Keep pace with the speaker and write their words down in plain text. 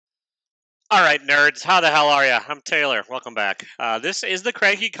All right, nerds, how the hell are you? I'm Taylor. Welcome back. This is the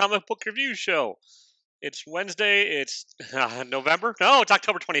Cranky Comic Book Review Show. It's Wednesday. It's November. No, it's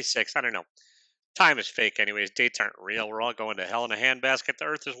October 26th. I don't know. Time is fake, anyways. Dates aren't real. We're all going to hell in a handbasket. The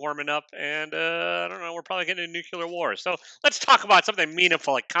Earth is warming up, and I don't know. We're probably getting a nuclear war. So let's talk about something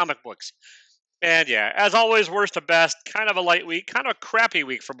meaningful like comic books. And yeah, as always, worst to best. Kind of a light week. Kind of a crappy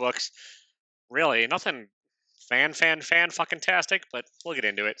week for books. Really, nothing fan fucking tastic. But we'll get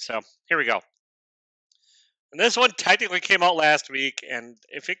into it. So here we go. And this one technically came out last week, and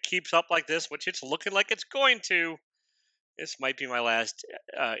if it keeps up like this, which it's looking like it's going to, this might be my last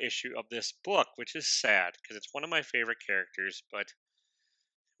issue of this book, which is sad because it's one of my favorite characters. But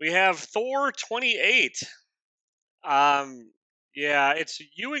we have Thor 28. Um, yeah, it's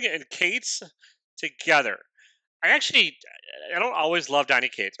Ewing and Cates together. I don't always love Donny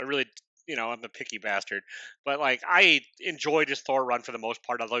Cates. I really, I'm a picky bastard. But like, I enjoyed his Thor run for the most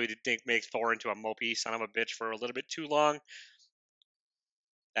part. Although he did make Thor into a mopey son of a bitch for a little bit too long.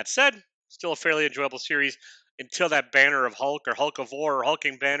 That said, still a fairly enjoyable series until that banner of Hulk or Hulk of War or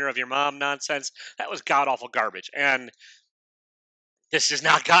hulking banner of your mom nonsense. That was god awful garbage. And this has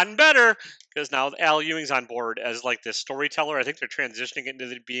not gotten better because now Al Ewing's on board as like this storyteller. I think they're transitioning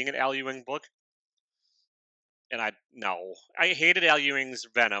into being an Al Ewing book. And I hated Al Ewing's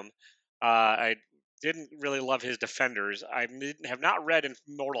Venom. I didn't really love his Defenders. Have not read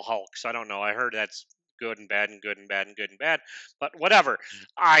Immortal Hulk, so I don't know. I heard that's good and bad and good and bad and good and bad, but whatever.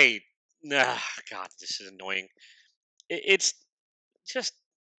 I God, this is annoying. It's just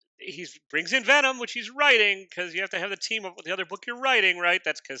he brings in Venom, which he's writing because you have to have the team of the other book you're writing, right?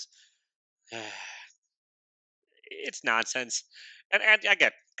 That's because it's nonsense. And I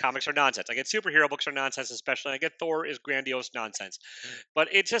get comics are nonsense. I get superhero books are nonsense, especially. I get Thor is grandiose nonsense, but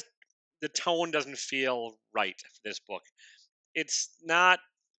it just the tone doesn't feel right for this book. It's not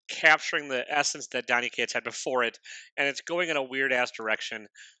capturing the essence that Donny Cates had before it, and it's going in a weird ass direction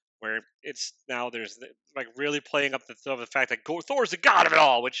where it's now like really playing up the fact that Thor's the god of it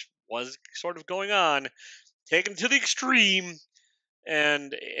all, which was sort of going on, taken to the extreme.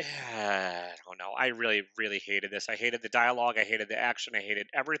 And I don't know. I really, really hated this. I hated the dialogue. I hated the action. I hated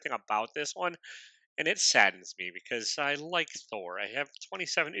everything about this one. And it saddens me because I like Thor. I have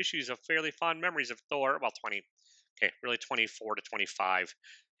 27 issues of fairly fond memories of Thor. Well, 20. Okay, really 24 to 25.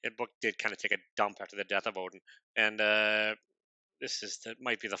 The book did kind of take a dump after the death of Odin. And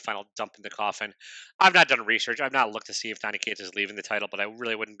might be the final dump in the coffin. I've not done research. I've not looked to see if Donny Cates is leaving the title, but I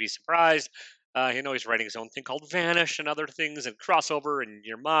really wouldn't be surprised. He's writing his own thing called Vanish and other things and crossover and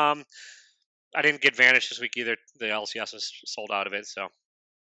Your Mom. I didn't get Vanish this week either. The LCS was sold out of it, so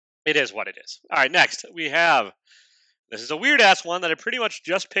it is what it is. All right, next we have. This is a weird ass one that I pretty much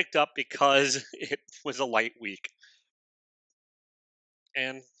just picked up because it was a light week.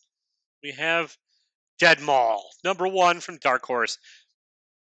 And we have Dead Mall, #1 from Dark Horse.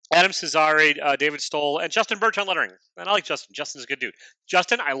 Adam Cesare, David Stoll, and Justin Birch on lettering. And I like Justin. Justin's a good dude.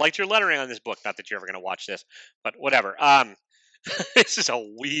 Justin, I liked your lettering on this book. Not that you're ever going to watch this, but whatever. This is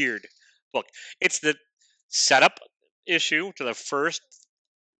a weird book. It's the setup issue to the first.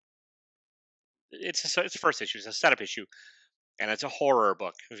 It's first issue. It's a setup issue, and it's a horror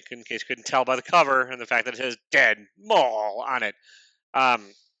book. In case you couldn't tell by the cover and the fact that it says "Dead Mall" on it.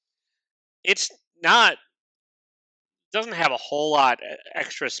 It's not. Doesn't have a whole lot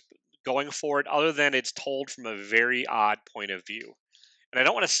extra going for it other than it's told from a very odd point of view. And I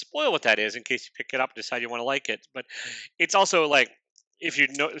don't want to spoil what that is in case you pick it up and decide you want to like it. But it's also like if you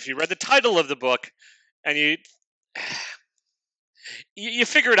read the title of the book and you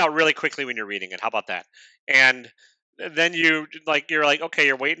figure it out really quickly when you're reading it. How about that? And then you're like, okay,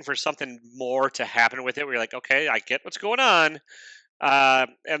 you're waiting for something more to happen with it. Where you're like, okay, I get what's going on.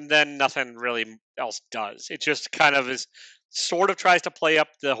 And then nothing really else does. It just kind of sort of tries to play up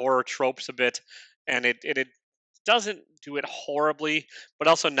the horror tropes a bit, and it doesn't do it horribly, but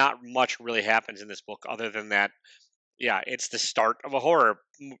also not much really happens in this book other than that. Yeah, it's the start of a horror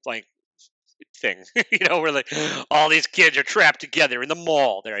like thing, where like all these kids are trapped together in the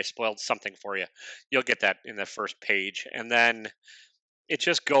mall. There, I spoiled something for you. You'll get that in the first page, and then it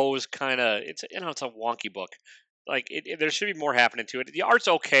just goes kind of. It's a wonky book. Like there should be more happening to it. The art's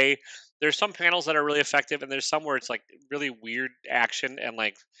okay. There's some panels that are really effective, and there's some where it's like really weird action and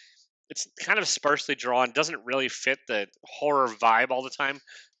like it's kind of sparsely drawn. Doesn't really fit the horror vibe all the time.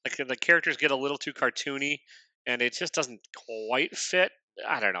 Like the characters get a little too cartoony, and it just doesn't quite fit.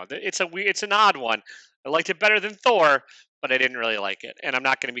 I don't know. It's an odd one. I liked it better than Thor, but I didn't really like it, and I'm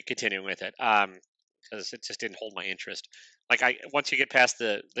not going to be continuing with it because it just didn't hold my interest. Like once you get past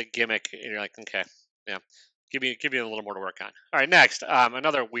the gimmick, you're like, okay, yeah. Give me a little more to work on. All right, next,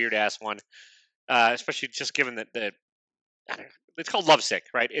 another weird ass one, especially just given that the I don't know, it's called Lovesick,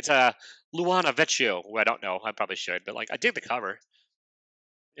 right? It's a Luana Vecchio, who I don't know. I probably should, but like I dig the cover.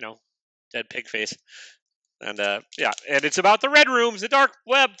 You know, dead pig face. And yeah, and it's about the Red Rooms, the dark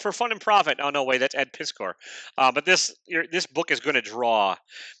web for fun and profit. Oh no, wait, that's Ed Piskor. But this book is going to draw.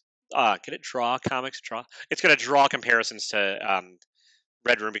 Can it draw comics? Draw. It's going to draw comparisons to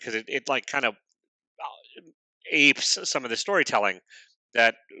Red Room because it like kind of apes some of the storytelling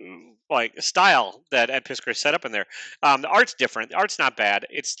that like style that Ed Piskor set up in there. The art's different. The art's not bad.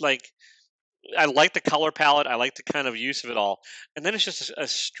 It's like I like the color palette. I like the kind of use of it all. And then it's just a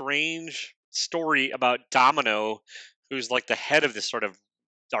strange story about Domino, who's like the head of this sort of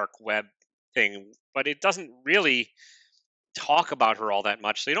dark web thing, but it doesn't really talk about her all that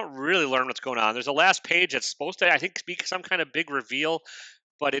much. So you don't really learn what's going on. There's a last page that's supposed to, I think, be some kind of big reveal,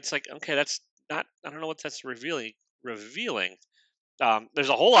 but it's like, okay, that's not, I don't know what that's revealing. There's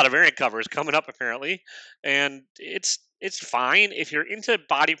a whole lot of variant covers coming up apparently, and it's fine if you're into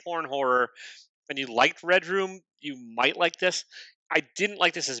body porn horror and you liked Red Room, you might like this. I didn't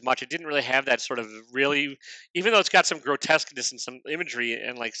like this as much. It didn't really have that sort of really, even though it's got some grotesqueness and some imagery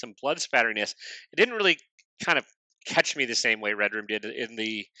and like some blood spatteriness, it didn't really kind of catch me the same way Red Room did in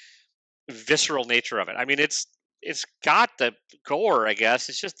the visceral nature of it. I mean, it's got the gore, I guess.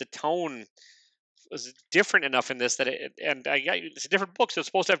 It's just the tone was different enough in this that and it's a different book, so it's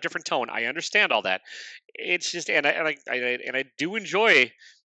supposed to have different tone. I understand all that. It's just and I do enjoy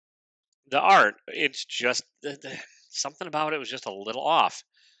the art. It's just something about it was just a little off.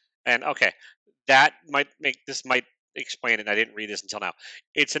 And okay, that might make this might explain it. I didn't read this until now.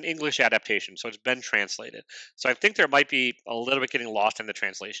 It's an English adaptation, so it's been translated. So I think there might be a little bit getting lost in the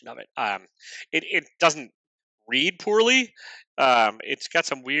translation of it. It doesn't read poorly. It's got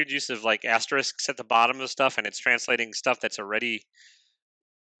some weird use of like asterisks at the bottom of stuff, and it's translating stuff that's already.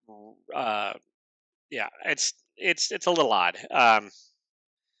 Uh, yeah, it's a little odd.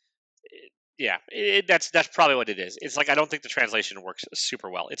 Yeah, that's probably what it is. It's like I don't think the translation works super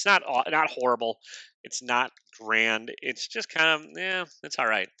well. It's not horrible. It's not grand. It's just kind of yeah, it's all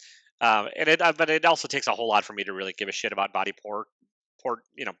right. And but it also takes a whole lot for me to really give a shit about body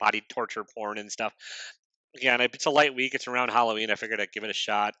torture porn and stuff. Again, it's a light week. It's around Halloween. I figured I'd give it a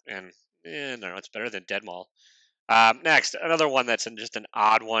shot, and no, it's better than Dead Mall. Next, another one that's just an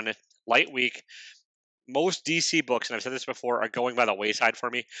odd one. Light week. Most DC books, and I've said this before, are going by the wayside for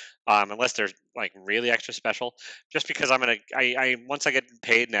me, unless they're like really extra special. Just because I once I get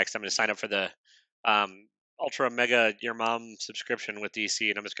paid next, I'm gonna sign up for the ultra mega your mom subscription with DC,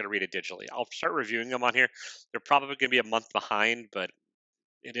 and I'm just gonna read it digitally. I'll start reviewing them on here. They're probably gonna be a month behind, but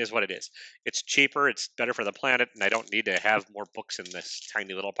it is what it is. It's cheaper, it's better for the planet, and I don't need to have more books in this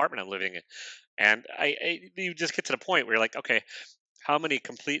tiny little apartment I'm living in. And you just get to the point where you're like, okay, how many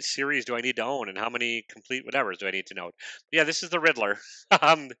complete series do I need to own, and how many complete whatevers do I need to know? Yeah, this is the Riddler.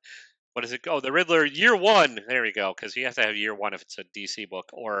 um, what does it go? The Riddler year one. There we go. Because you have to have year one if it's a DC book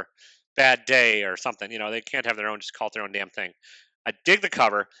or Bad Day or something. They can't have their own. Just call it their own damn thing. I dig the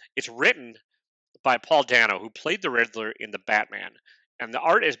cover. It's written by Paul Dano, who played the Riddler in the Batman, and the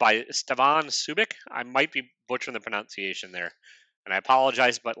art is by Stevan Subic. I might be butchering the pronunciation there, and I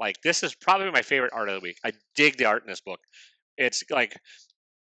apologize, but like this is probably my favorite art of the week. I dig the art in this book. It's like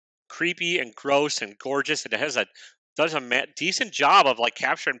creepy and gross and gorgeous, and it does a decent job of like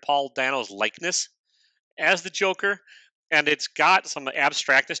capturing Paul Dano's likeness as the Joker, and it's got some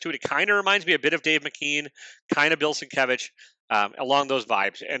abstractness to it. It kind of reminds me a bit of Dave McKean, kind of Bill Sienkiewicz, along those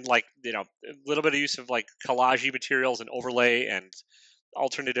vibes, and like a little bit of use of like collage materials and overlay and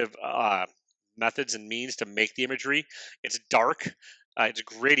alternative methods and means to make the imagery. It's dark, it's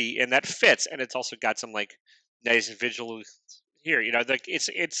gritty, and that fits, and it's also got some like nice visual here. Like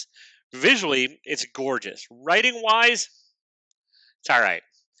it's visually it's gorgeous. Writing wise, it's all right.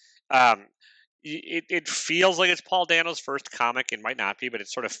 Um, it feels like it's Paul Dano's first comic. It might not be, but it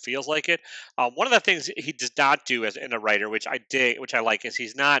sort of feels like it. One of the things he does not do as in a writer, which I dig, which I like, is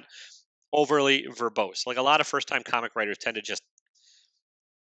he's not overly verbose. Like a lot of first time comic writers tend to just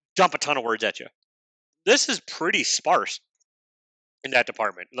dump a ton of words at you. This is pretty sparse in that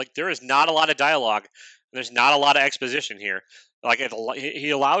department. Like there is not a lot of dialogue. There's not a lot of exposition here. Like he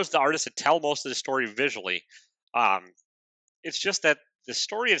allows the artist to tell most of the story visually. Um, it's just that the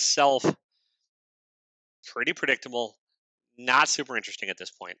story itself pretty predictable, not super interesting at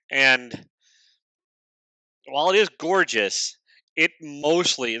this point. And while it is gorgeous, it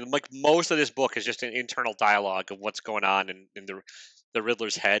mostly like most of this book is just an internal dialogue of what's going on in the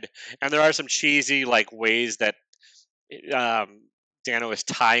Riddler's head. And there are some cheesy like ways that um, Dano is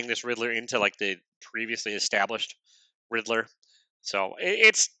tying this Riddler into like the previously established Riddler. So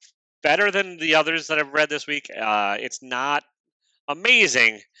it's better than the others that I've read this week. It's not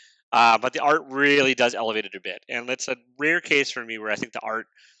amazing, but the art really does elevate it a bit, and it's a rare case for me where I think the art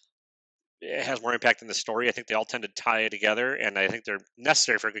has more impact than the story. I think they all tend to tie together, and I think they're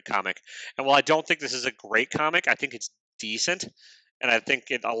necessary for a good comic. And while I don't think this is a great comic, I think it's decent, and I think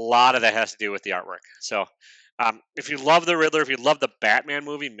a lot of that has to do with the artwork. So, if you love the Riddler, if you love the Batman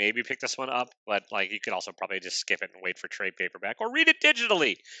movie, maybe pick this one up. But like, you could also probably just skip it and wait for trade paperback or read it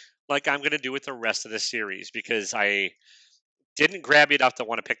digitally, like I'm going to do with the rest of the series, because I didn't grab me enough to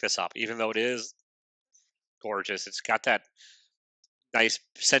want to pick this up, even though it is gorgeous. It's got that nice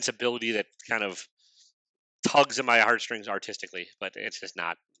sensibility that kind of tugs at my heartstrings artistically, but it's just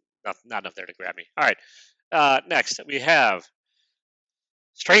not enough there to grab me. All right, next we have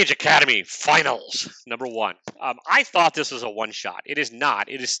Strange Academy Finals #1. I thought this was a one shot. It is not.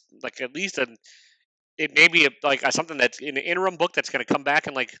 It is like at least it may be something that's in an interim book that's going to come back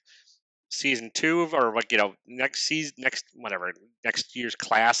in like season 2 or like next season, next year's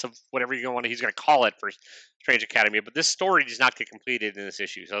class of whatever he's going to call it for Strange Academy. But this story does not get completed in this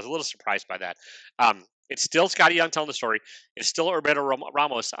issue, so I was a little surprised by that. It's still Scotty Young telling the story. It's still Roberto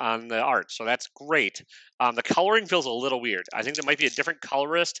Ramos on the art, so that's great. The coloring feels a little weird. I think there might be a different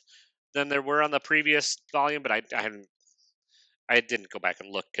colorist than there were on the previous volume, but I didn't go back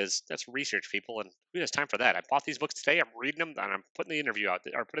and look because that's research, people, and who has time for that? I bought these books today. I'm reading them, and I'm putting the interview out,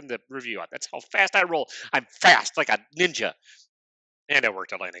 or putting the review out. That's how fast I roll. I'm fast, like a ninja. And I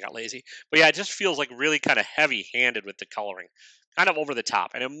worked out and I got lazy. But yeah, it just feels like really kind of heavy-handed with the coloring, kind of over the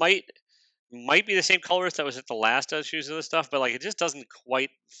top. And it might be the same colorist that was at the last issues of this stuff, but like it just doesn't quite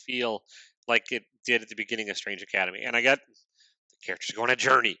feel like it did at the beginning of Strange Academy. And I got the characters go on a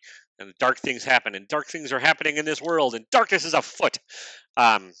journey, and dark things happen, and dark things are happening in this world, and darkness is afoot.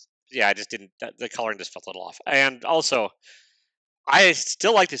 Um, yeah, I just didn't. The coloring just felt a little off, and also I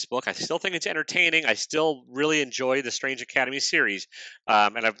still like this book. I still think it's entertaining. I still really enjoy the Strange Academy series,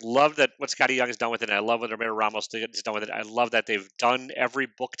 and I've loved that what Scotty Young has done with it. And I love what Romero Ramos has done with it. I love that they've done every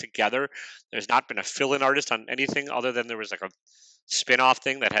book together. There's not been a fill-in artist on anything other than there was like a spin-off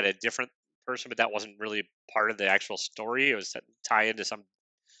thing that had a different person, but that wasn't really part of the actual story. It was tie into some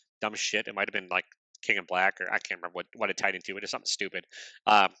dumb shit. It might have been like King and Black, or I can't remember what it tied into. It is something stupid.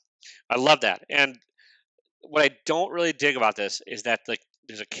 Um, I love that, and what I don't really dig about this is that like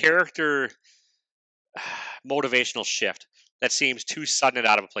there's a character motivational shift that seems too sudden and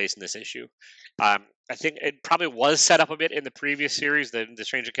out of place in this issue. I think it probably was set up a bit in the previous series, the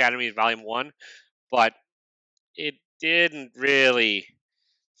Strange Academy Volume 1, but it didn't really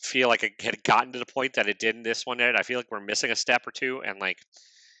feel like it had gotten to the point that it did in this one yet. I feel like we're missing a step or two, and like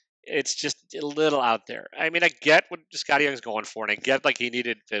it's just a little out there. I mean, I get what Scotty Young's going for, and I get like he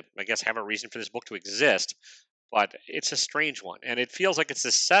needed to, I guess, have a reason for this book to exist, but it's a strange one, and it feels like it's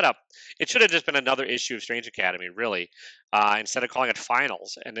a setup. It should have just been another issue of Strange Academy, really, instead of calling it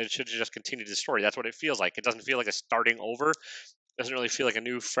Finals, and it should have just continued the story. That's what it feels like. It doesn't feel like a starting over. It doesn't really feel like a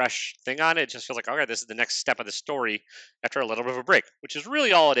new, fresh thing on it. It just feels like, okay, this is the next step of the story after a little bit of a break, which is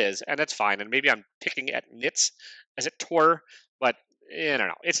really all it is, and that's fine. And maybe I'm picking at nits, as it were, but I don't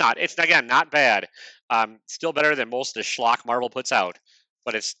know. It's not. It's again not bad. Still better than most of the schlock Marvel puts out,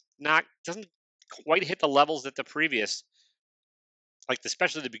 but it's not. Doesn't quite hit the levels that the previous, like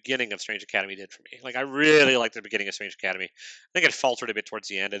especially the beginning of Strange Academy did for me. Like I really like the beginning of Strange Academy. I think it faltered a bit towards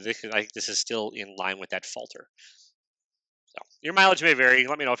the end, and I think this is still in line with that falter. So your mileage may vary.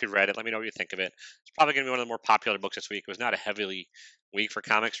 Let me know if you've read it. Let me know what you think of it. It's probably going to be one of the more popular books this week. It was not a heavily week for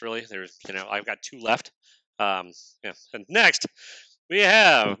comics, really. There's, I've got 2 left. Yeah. And next, we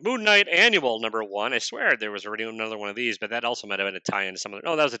have Moon Knight Annual #1. I swear there was already another one of these, but that also might have been a tie-in to some of the.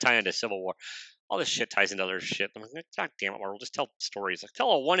 Oh, that was a tie-in to Civil War. All this shit ties into other shit. I'm like, God damn it, Marvel, just tell stories. Like,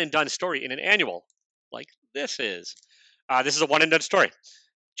 tell a one-and-done story in an annual, like this is. This is a one-and-done story.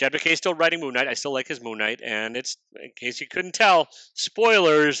 Jed McKay's still writing Moon Knight. I still like his Moon Knight, and it's, in case you couldn't tell,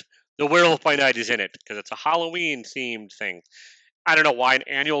 spoilers, the Werewolf by Night is in it, because it's a Halloween-themed thing. I don't know why an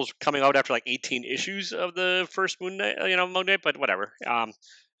annual's coming out after like 18 issues of the first Moon Knight, Moon Knight, but whatever. I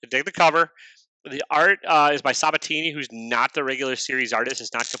dig the cover. The art is by Sabatini, who's not the regular series artist.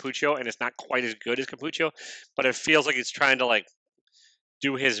 It's not Capuccio, and it's not quite as good as Capuccio, but it feels like it's trying to like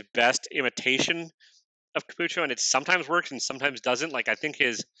do his best imitation of Capuccio, and it sometimes works and sometimes doesn't. Like I think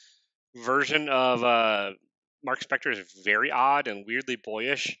his version of Mark Spector is very odd and weirdly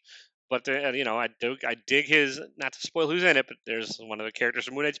boyish. But I dig his. Not to spoil who's in it, but there's one of the characters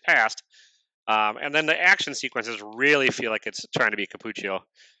from Moon Knight's past, and then the action sequences really feel like it's trying to be Capuccio.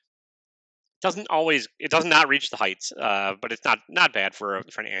 it does not reach the heights, but it's not bad for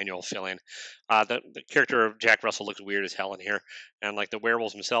an annual fill-in. The character of Jack Russell looks weird as hell in here, and like the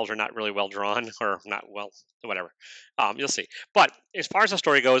werewolves themselves are not really well drawn or not well, whatever. You'll see. But as far as the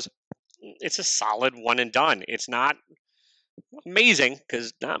story goes, it's a solid one and done. It's not amazing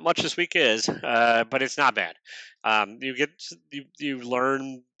because not much this week is, but it's not bad. You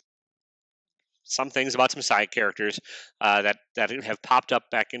learn some things about some side characters that have popped up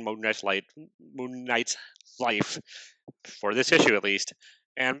back in Moon Knight's life for this issue at least.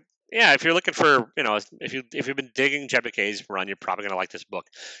 And yeah, if you're looking for, if you've been digging Jed McKay's run, you're probably gonna like this book.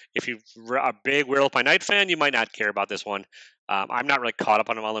 If you're a big Werewolf by Night fan, you might not care about this one. I'm not really caught up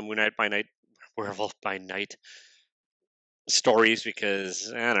on all the Moon Knight by Night, Werewolf by Night stories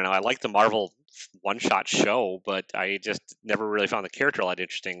because I don't know. I like the Marvel one-shot show, but I just never really found the character all that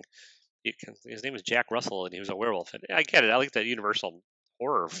interesting. His name is Jack Russell, and he was a werewolf. And I get it. I like the Universal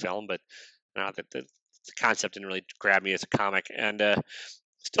horror film, but the concept didn't really grab me as a comic, and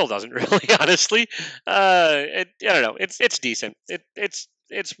still doesn't really, honestly. I don't know. It's decent. It's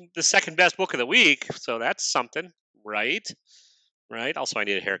the second best book of the week, so that's something, right? Right. Also, I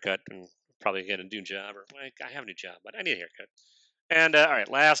need a haircut and probably get a new job, or well, I have a new job, but I need a haircut. And all right,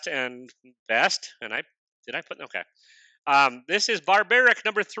 last and best, and I did I put okay. This is Barbaric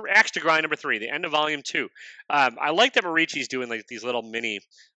number 3, Axe to Grind number 3, the end of volume 2. I like that Marici's doing like these little mini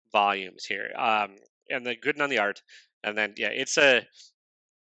volumes here, and the good on the art. And then yeah, it's a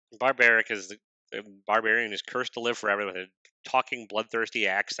Barbaric is the barbarian is cursed to live forever with a talking bloodthirsty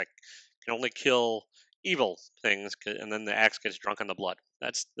axe that can only kill evil things, and then the axe gets drunk on the blood.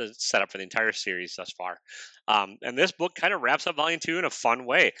 That's the setup for the entire series thus far. And this book kind of wraps up Volume 2 in a fun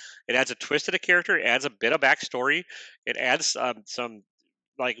way. It adds a twist to the character, it adds a bit of backstory, it adds some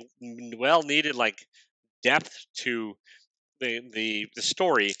like well needed like depth to the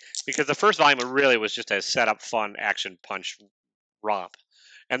story because the first volume really was just a setup, fun action punch romp.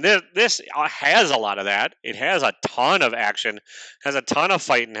 And this has a lot of that. It has a ton of action, has a ton of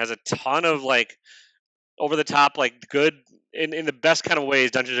fighting, has a ton of like over the top, like good in the best kind of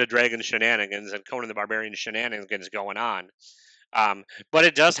ways, Dungeons and Dragons shenanigans and Conan the Barbarian shenanigans going on. But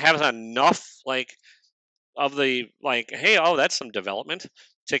it does have enough like of the like, hey, oh, that's some development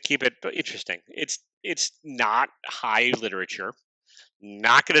to keep it interesting. It's not high literature,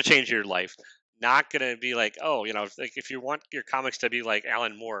 not going to change your life, not going to be like, oh, like if you want your comics to be like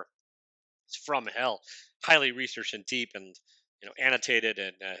Alan Moore, it's from hell, highly researched and deep and annotated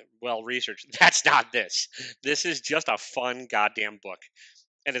and well researched. That's not this. This is just a fun goddamn book,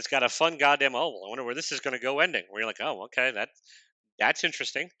 and it's got a fun goddamn. Oh, well, I wonder where this is going to go. Ending where you're like, oh, okay, that's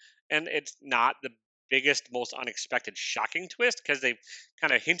interesting, and it's not the biggest, most unexpected, shocking twist because they've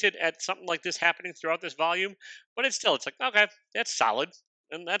kind of hinted at something like this happening throughout this volume, but it's like okay, that's solid,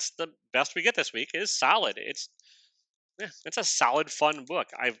 and that's the best we get this week is solid. It's a solid, fun book.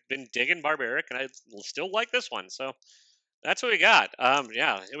 I've been digging Barbaric, and I still like this one. So that's what we got.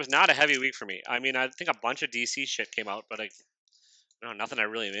 Yeah, it was not a heavy week for me. I mean, I think a bunch of DC shit came out, but no, nothing I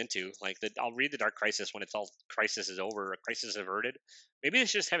really am into. Like, I'll read the Dark Crisis when it's all crisis is over, or crisis averted. Maybe they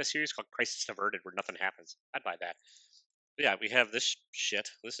should just have a series called Crisis Averted where nothing happens. I'd buy that. But yeah, we have this shit.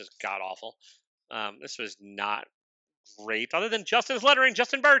 This is god awful. This was not great, other than Justin's lettering.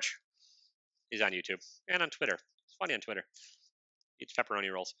 Justin Birch. He's on YouTube and on Twitter. It's funny on Twitter. Eats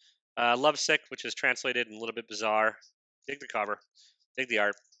pepperoni rolls. Lovesick, which is translated and a little bit bizarre. Dig the cover. Dig the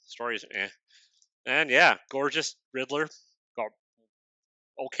art. Stories, eh. And yeah, gorgeous Riddler.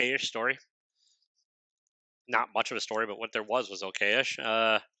 Okay-ish story. Not much of a story, but what there was okay-ish.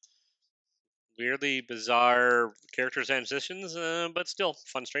 Weirdly bizarre character transitions, but still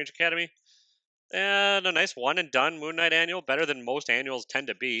fun. Strange Academy. And a nice one and done Moon Knight annual, better than most annuals tend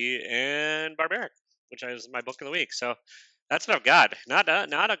to be, and Barbaric, which is my book of the week. So that's what I've got. Not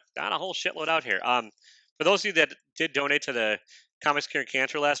a whole shitload out here. For those of you that did donate to the Comics Cure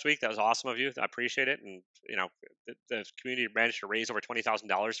Cancer last week, that was awesome of you. I appreciate it. And the community managed to raise over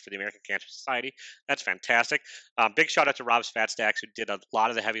 $20,000 for the American Cancer Society. That's fantastic. Big shout out to Rob's Fat Stacks, who did a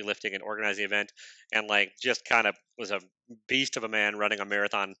lot of the heavy lifting and organized the event, and like just kind of was a beast of a man running a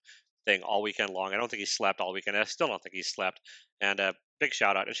marathon thing all weekend long. I don't think he slept all weekend. I still don't think he slept. And big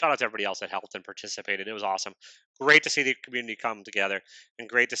shout out. And shout out to everybody else that helped and participated. It was awesome. Great to see the community come together and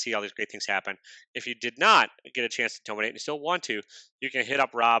great to see all these great things happen. If you did not get a chance to donate and you still want to, you can hit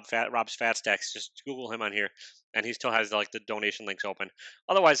up Rob's Fat Stacks. Just Google him on here, and he still has like the donation links open.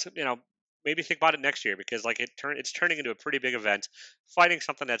 Otherwise, maybe think about it next year because like it's turning into a pretty big event, fighting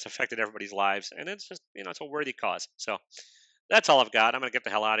something that's affected everybody's lives, and it's just it's a worthy cause. So that's all I've got. I'm gonna get the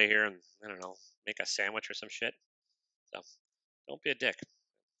hell out of here and I don't know, make a sandwich or some shit. So don't be a dick.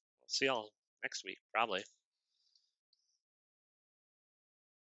 See y'all next week, probably.